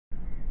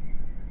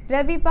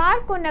रविवार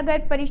को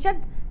नगर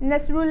परिषद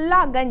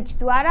नसरुल्लागंज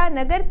द्वारा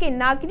नगर के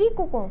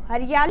नागरिकों को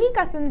हरियाली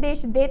का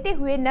संदेश देते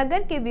हुए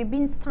नगर के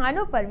विभिन्न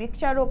स्थानों पर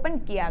वृक्षारोपण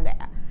किया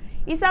गया।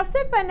 इस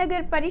अवसर पर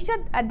नगर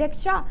परिषद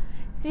अध्यक्षा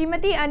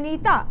श्रीमती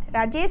अनीता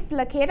राजेश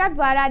लखेरा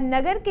द्वारा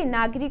नगर के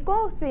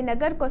नागरिकों से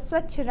नगर को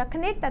स्वच्छ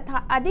रखने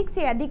तथा अधिक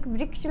से अधिक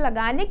वृक्ष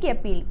लगाने की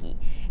अपील की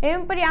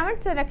एवं पर्यावरण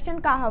संरक्षण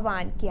का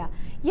आह्वान किया।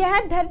 यह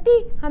धरती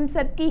हम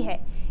सबकी है,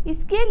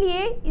 इसके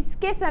लिए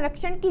इसके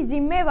संरक्षण की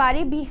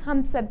जिम्मेवारी भी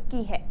हम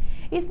सबकी है।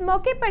 इस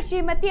मौके पर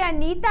श्रीमती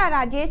अनीता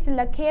राजेश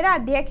लखेरा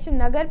अध्यक्ष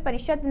नगर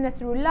परिषद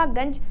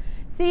नसरुल्लागंज,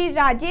 श्री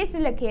राजेश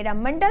लखेरा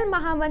मंडल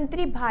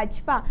महामंत्री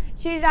भाजपा,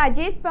 श्री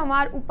राजेश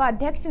पवार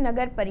उपाध्यक्ष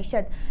नगर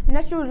परिषद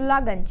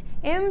नसरुल्लागंज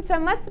एवं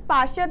समस्त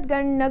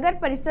पार्षदगण, नगर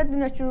परिषद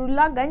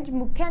नसरुल्लागंज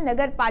मुख्य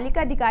नगर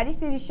पालिका अधिकारी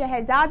श्री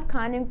शहजाद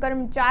खान एवं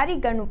कर्मचारी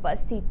गण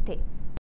उपस्थित थे।